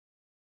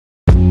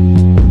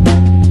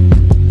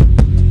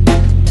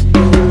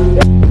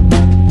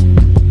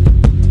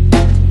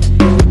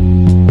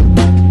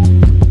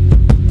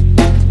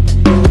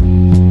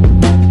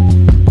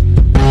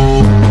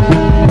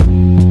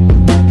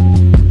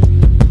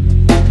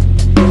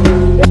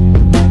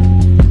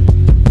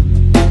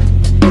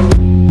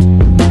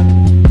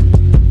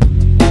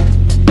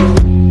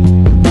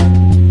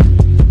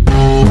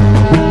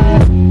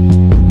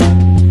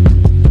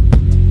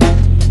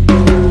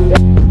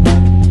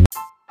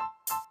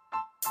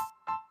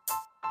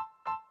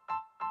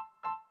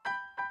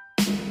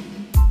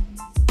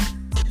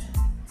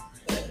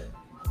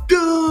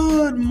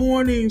Good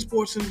morning,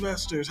 sports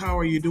investors. How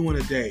are you doing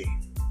today?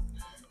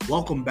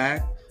 Welcome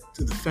back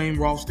to the famed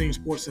Rothstein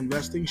Sports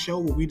Investing Show,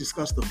 where we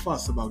discuss the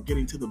fuss about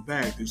getting to the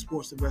bag through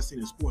sports investing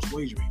and sports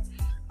wagering.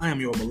 I am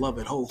your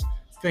beloved host,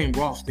 famed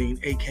Rothstein,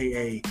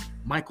 aka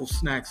Michael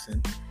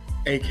Snackson,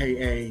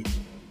 aka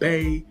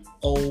Bay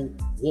O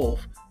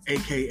Wolf,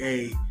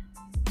 aka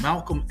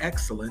Malcolm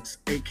Excellence,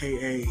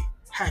 aka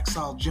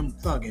Hacksaw Jim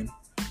Thuggin.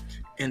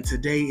 And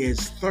today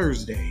is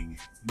Thursday,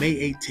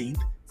 May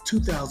 18th,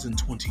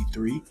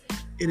 2023.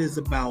 It is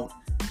about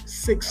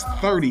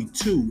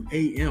 6:32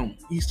 a.m.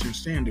 Eastern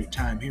Standard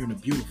Time here in the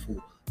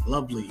beautiful,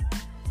 lovely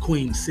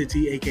Queen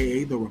City,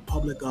 aka the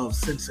Republic of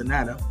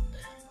Cincinnati.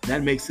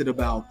 That makes it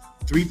about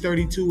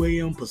 3:32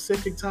 a.m.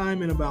 Pacific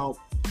Time and about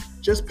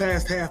just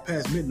past half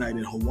past midnight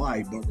in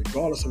Hawaii. But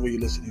regardless of where you're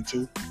listening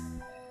to,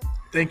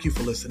 thank you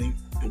for listening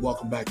and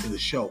welcome back to the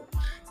show.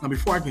 Now,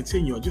 before I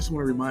continue, I just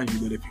want to remind you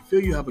that if you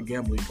feel you have a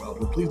gambling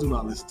problem, please do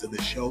not listen to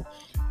this show.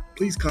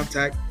 Please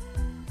contact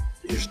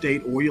your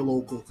state or your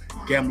local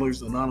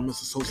Gamblers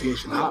Anonymous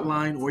Association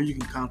hotline, or you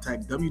can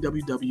contact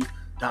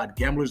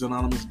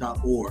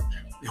www.gamblersanonymous.org.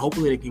 And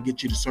hopefully they can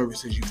get you the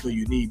services you feel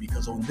you need,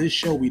 because on this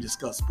show we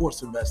discuss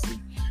sports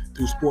investing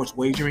through sports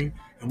wagering,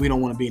 and we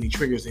don't want to be any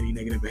triggers, any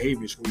negative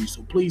behaviors for you.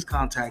 So please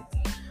contact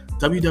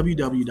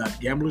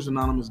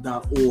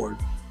www.gamblersanonymous.org,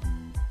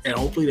 and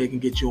hopefully they can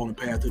get you on the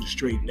path to the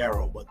straight and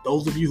narrow. But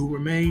those of you who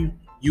remain,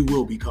 you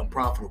will become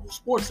profitable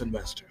sports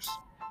investors.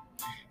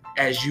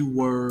 As you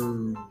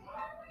were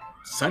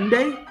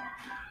Sunday,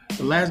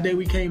 the last day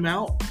we came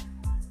out,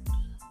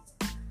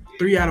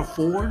 3 out of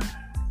 4.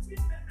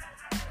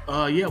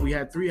 We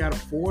had 3 out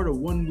of 4. The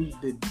one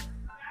that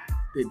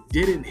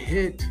didn't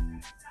hit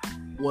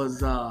was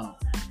who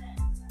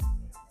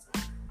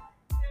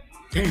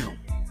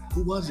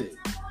was it?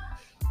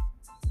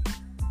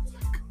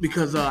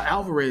 Because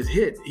Alvarez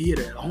hit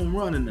a home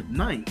run in the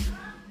 9th,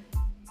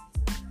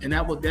 and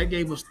that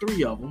gave us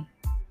 3 of them.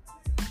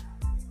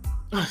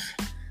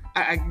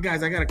 I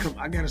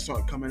gotta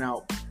start coming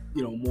out,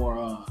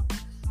 more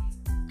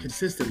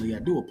consistently. I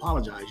do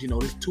apologize.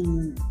 This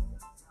 2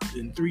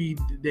 and 3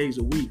 days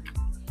a week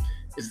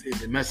is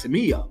messing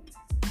me up.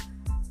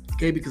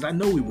 Okay, because I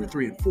know we were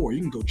 3 and 4.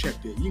 You can go check.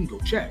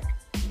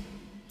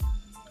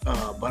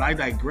 But I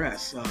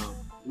digress.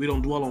 We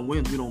don't dwell on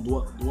wins. We don't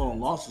dwell on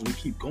losses. We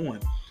keep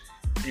going.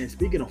 And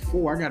speaking of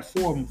 4, I got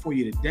 4 of them for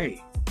you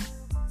today.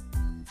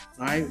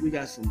 All right, we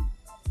got some.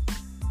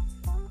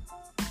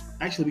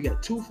 Actually, we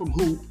got 2 from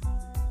Hoop,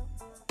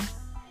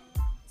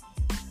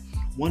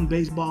 1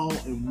 baseball,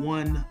 and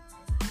 1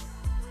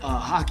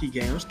 hockey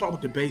game. Let's start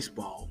with the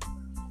baseball,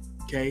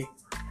 okay?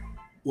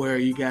 Where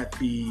you got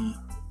the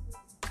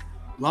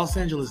Los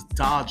Angeles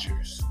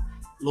Dodgers,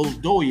 Los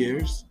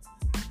Doyers,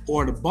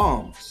 or the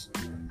Bums,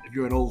 if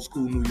you're an old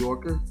school New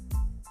Yorker.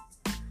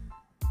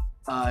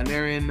 And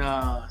they're in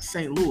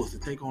St. Louis to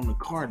take on the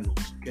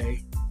Cardinals,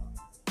 okay?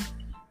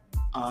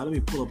 Let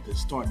me pull up the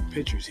starting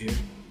pitchers here.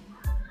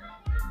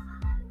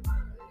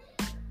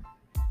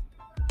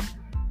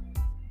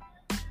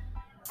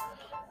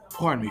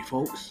 Pardon me,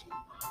 folks.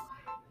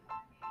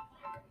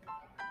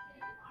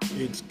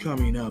 It's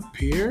coming up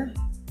here.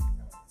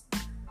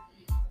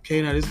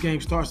 Okay, now this game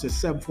starts at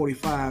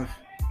 7:45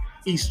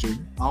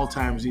 Eastern, all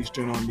times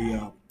Eastern, on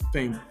the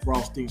famed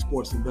Rothstein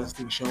Sports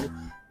Investing Show,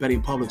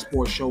 Betting Public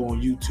Sports Show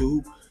on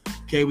YouTube.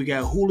 Okay, we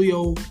got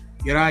Julio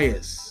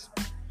Urias,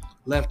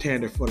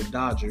 left-hander for the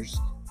Dodgers.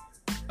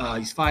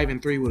 He's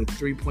 5-3 with a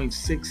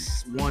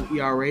 3.61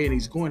 ERA, and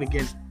he's going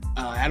against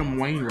Adam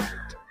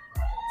Wainwright,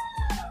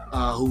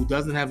 who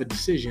doesn't have a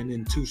decision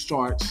in 2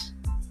 starts.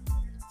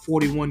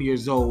 41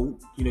 years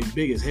old. He's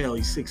big as hell.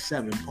 He's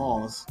 6'7",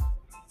 pause.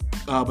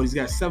 But he's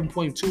got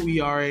 7.2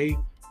 ERA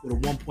with a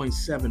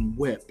 1.7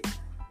 whip.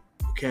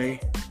 Okay.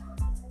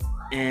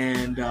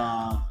 And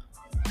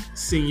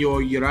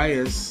Senor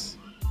Urias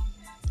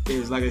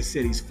is, like I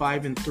said, he's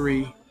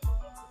 5-3.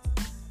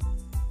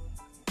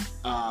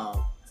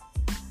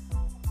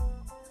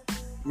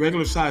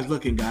 Regular size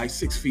looking guy,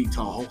 6 feet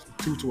tall,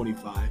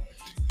 225.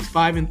 He's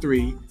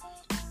 5-3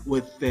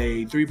 with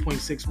a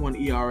 3.61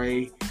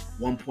 ERA,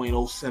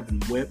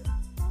 1.07 whip.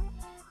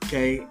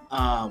 Okay.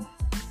 I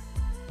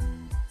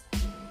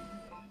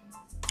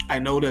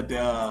know that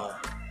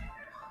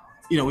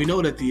we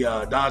know that the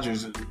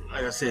Dodgers,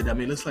 like I said,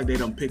 looks like they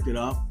done picked it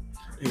up.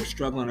 They were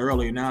struggling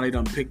earlier. Now they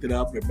done picked it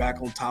up. They're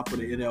back on top of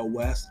the NL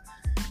West.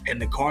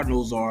 And the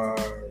Cardinals are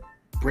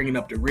bringing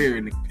up the rear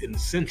in the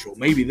Central.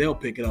 Maybe they'll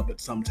pick it up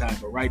at some time,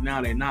 but right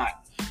now they're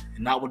not.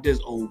 And not with this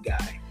old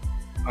guy.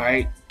 All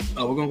right?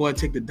 We're going to go ahead and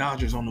take the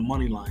Dodgers on the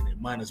money line at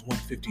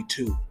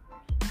 -152.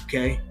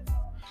 Okay?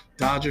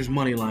 Dodgers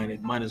money line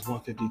at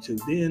 -152.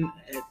 Then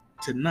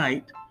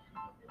tonight,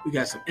 we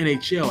got some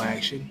NHL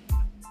action.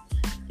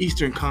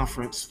 Eastern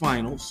Conference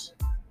Finals.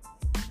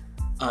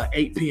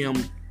 8 p.m.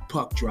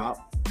 puck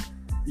drop.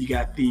 You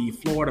got the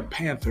Florida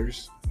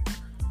Panthers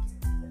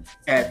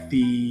at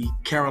the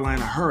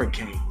Carolina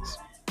Hurricanes.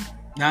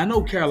 Now, I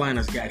know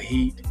Carolina's got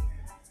heat.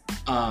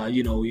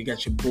 You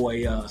got your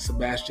boy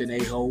Sebastian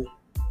Aho.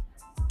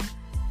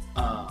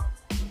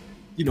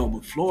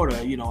 But Florida,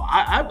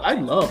 I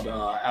loved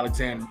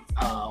Alexander.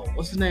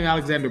 What's his name?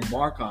 Alexander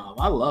Barkov.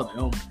 I love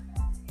him.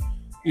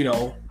 You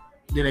know,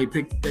 then they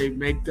picked up.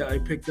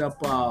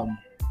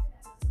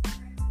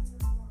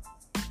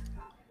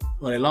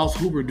 They lost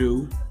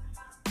Huberdeau.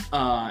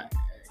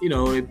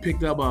 They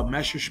picked up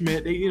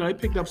Messerschmitt. They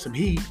picked up some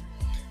heat,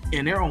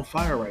 and they're on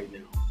fire right now.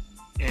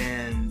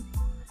 And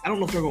I don't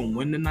know if they're going to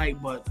win tonight,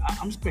 but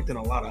I'm expecting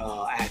a lot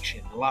of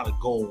action, a lot of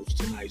goals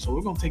tonight. So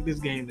we're going to take this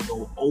game to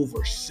go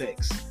over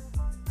 6.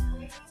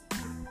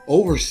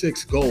 Over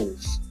 6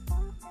 goals.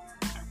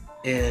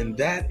 And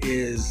that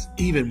is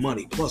even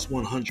money, plus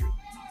 100.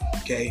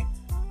 Okay?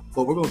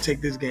 But we're going to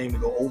take this game to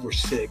go over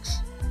 6.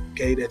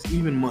 Okay? That's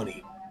even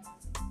money,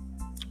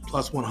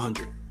 plus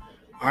 100.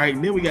 All right,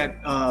 and then we got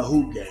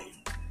hoop game.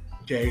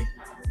 Okay?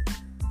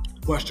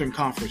 Western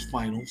Conference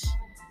Finals.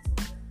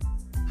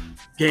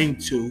 Game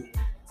 2.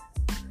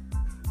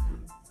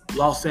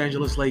 Los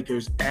Angeles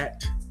Lakers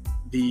at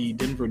the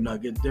Denver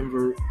Nuggets.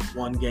 Denver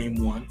won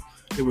game 1.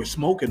 They were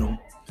smoking them.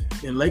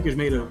 And Lakers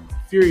made a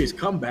furious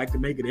comeback to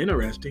make it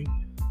interesting.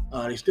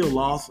 They still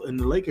lost, and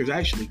the Lakers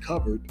actually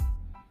covered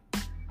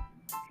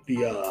the,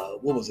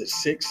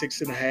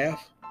 6.5?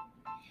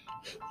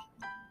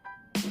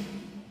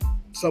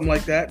 Something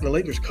like that. The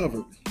Lakers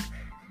covered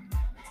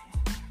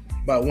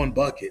by 1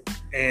 bucket.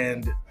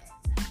 And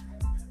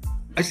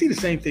I see the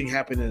same thing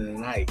happening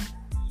tonight.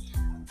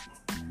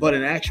 But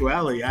in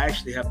actuality, I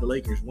actually have the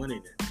Lakers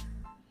winning it.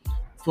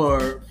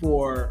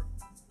 For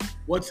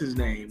what's his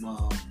name?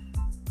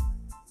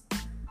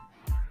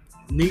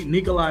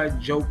 Nikola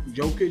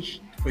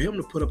Jokic, for him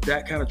to put up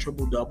that kind of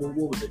triple-double,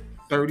 what was it,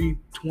 30,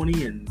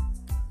 20, and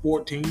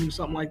 14,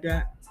 something like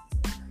that?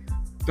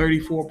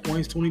 34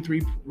 points,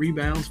 23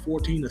 rebounds,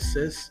 14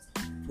 assists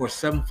for a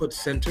 7-foot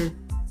center.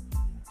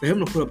 For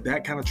him to put up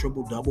that kind of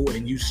triple-double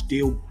and you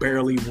still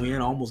barely win,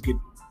 almost get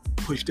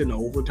pushed into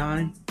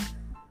overtime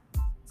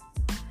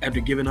after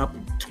giving up a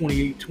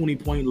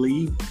 20-point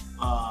lead,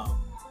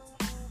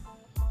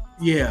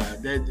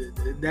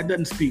 that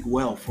doesn't speak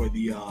well for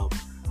the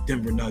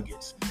Denver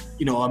Nuggets.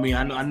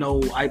 I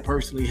know I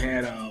personally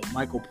had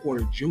Michael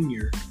Porter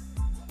Jr.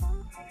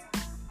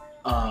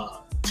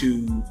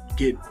 To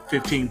get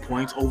 15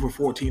 points, over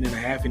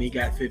 14.5, and he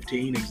got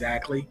 15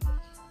 exactly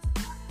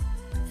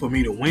for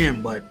me to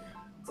win. But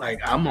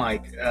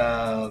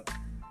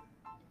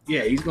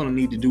he's going to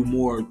need to do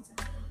more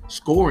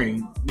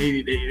scoring.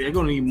 They're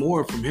going to need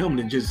more from him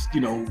than just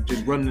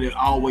running it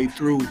all the way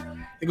through.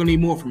 They're going to need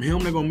more from him.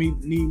 They're going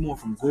to need more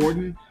from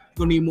Gordon. They're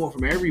going to need more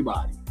from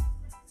everybody.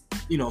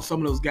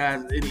 Some of those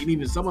guys, and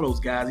even some of those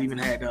guys even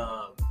had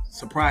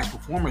surprise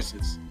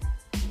performances,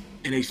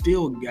 and they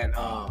still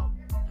got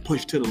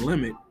pushed to the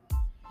limit.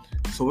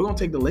 So we're going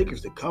to take the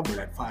Lakers to cover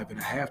that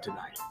 5.5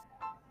 tonight.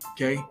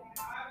 Okay?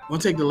 We're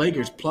going to take the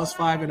Lakers plus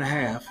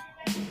 5.5.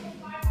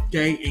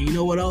 Okay? And you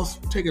know what else?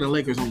 We're taking the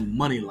Lakers on the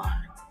money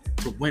line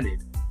to win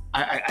it.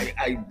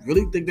 I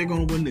really think they're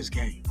going to win this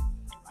game.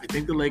 I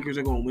think the Lakers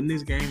are going to win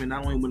this game, and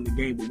not only win the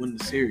game, but win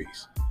the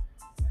series.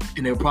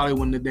 And they'll probably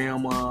win the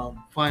damn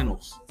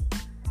finals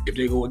if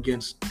they go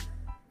against,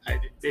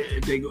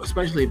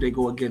 especially if they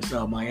go against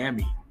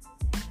Miami.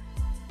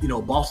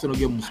 Boston will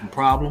give them some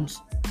problems,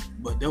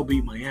 but they'll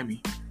beat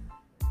Miami.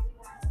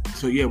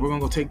 So yeah, we're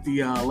gonna go take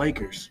the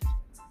Lakers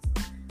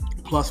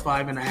plus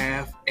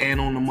 5.5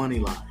 and on the money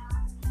line.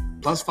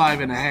 Plus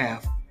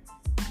 5.5,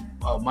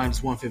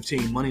 minus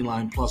 115, money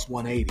line plus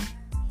 180.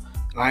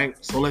 All right,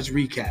 so let's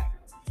recap.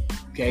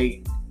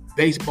 Okay,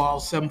 baseball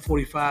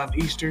 7:45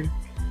 Eastern.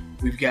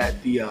 We've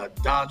got the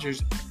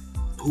Dodgers,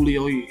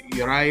 Julio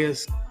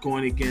Urias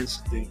going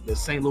against the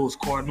St. Louis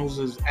Cardinals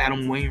is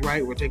Adam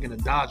Wainwright. We're taking the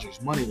Dodgers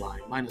money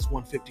line minus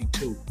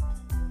 152.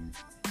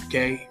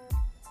 Okay,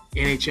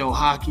 NHL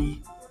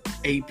hockey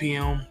 8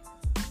 p.m.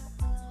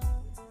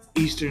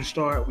 Eastern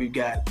start. We've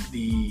got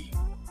the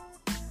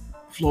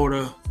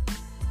Florida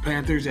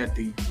Panthers at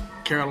the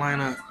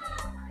Carolina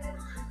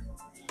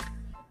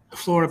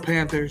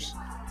Hurricanes.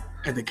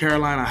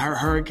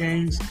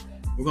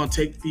 We're going to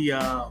take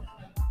the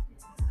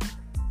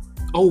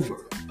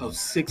over of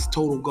 6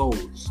 total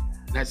goals.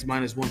 That's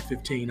minus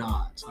 115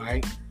 odds, all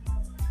right?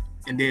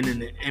 And then in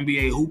the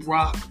NBA Hoop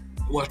Rock,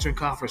 Western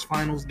Conference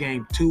Finals,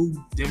 Game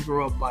 2, Denver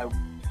up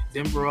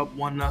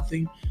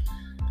 1-0.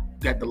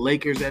 Got the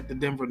Lakers at the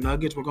Denver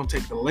Nuggets. We're going to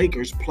take the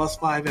Lakers plus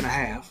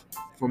 5.5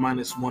 for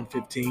minus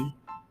 115.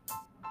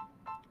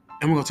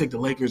 And we're going to take the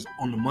Lakers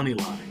on the money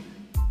line,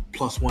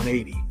 plus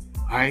 180,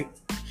 all right?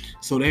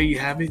 So there you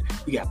have it.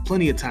 You got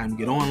plenty of time to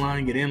get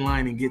online, get in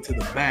line, and get to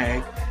the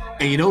bag.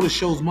 And the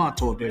show's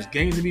motto, if there's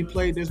games to be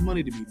played, there's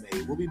money to be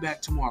made. We'll be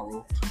back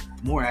tomorrow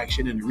for more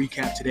action and to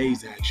recap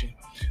today's action.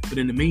 But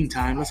in the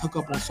meantime, let's hook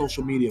up on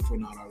social media if we're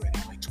not already.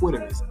 Like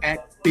Twitter is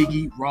at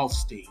Biggie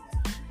Rothstein,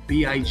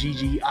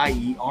 BIGGIE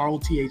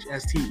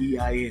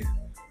ROTHSTEIN.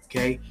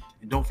 Okay?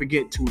 And don't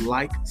forget to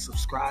like,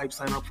 subscribe,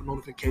 sign up for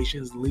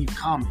notifications, leave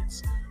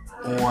comments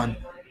on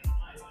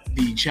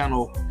the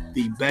channel,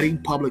 the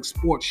Betting Public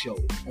Sports Show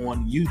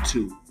on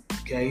YouTube.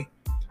 Okay?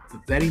 The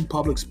Betting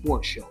Public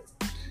Sports Show.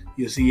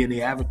 You'll see in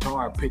the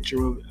avatar a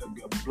picture of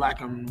a black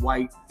and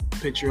white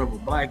picture of a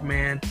black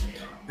man.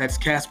 That's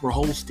Casper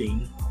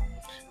Holstein,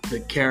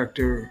 the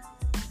character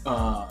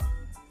Dr.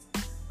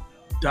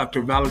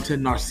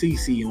 Valentin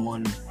Narcisi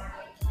on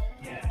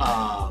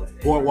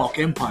Boardwalk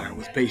Empire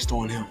was based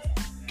on him.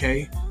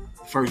 Okay,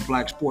 first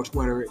black sports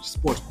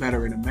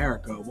bettor in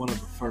America, one of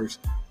the first.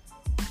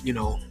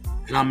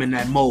 And I'm in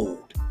that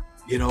mold.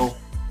 I'm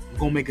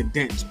gonna make a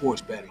dent in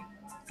sports betting.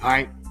 All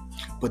right,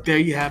 but there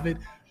you have it.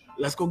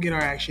 Let's go get our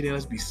action in.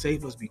 Let's be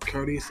safe. Let's be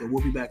courteous, and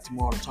we'll be back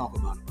tomorrow to talk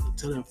about it. But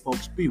until then,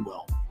 folks, be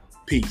well.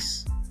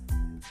 Peace.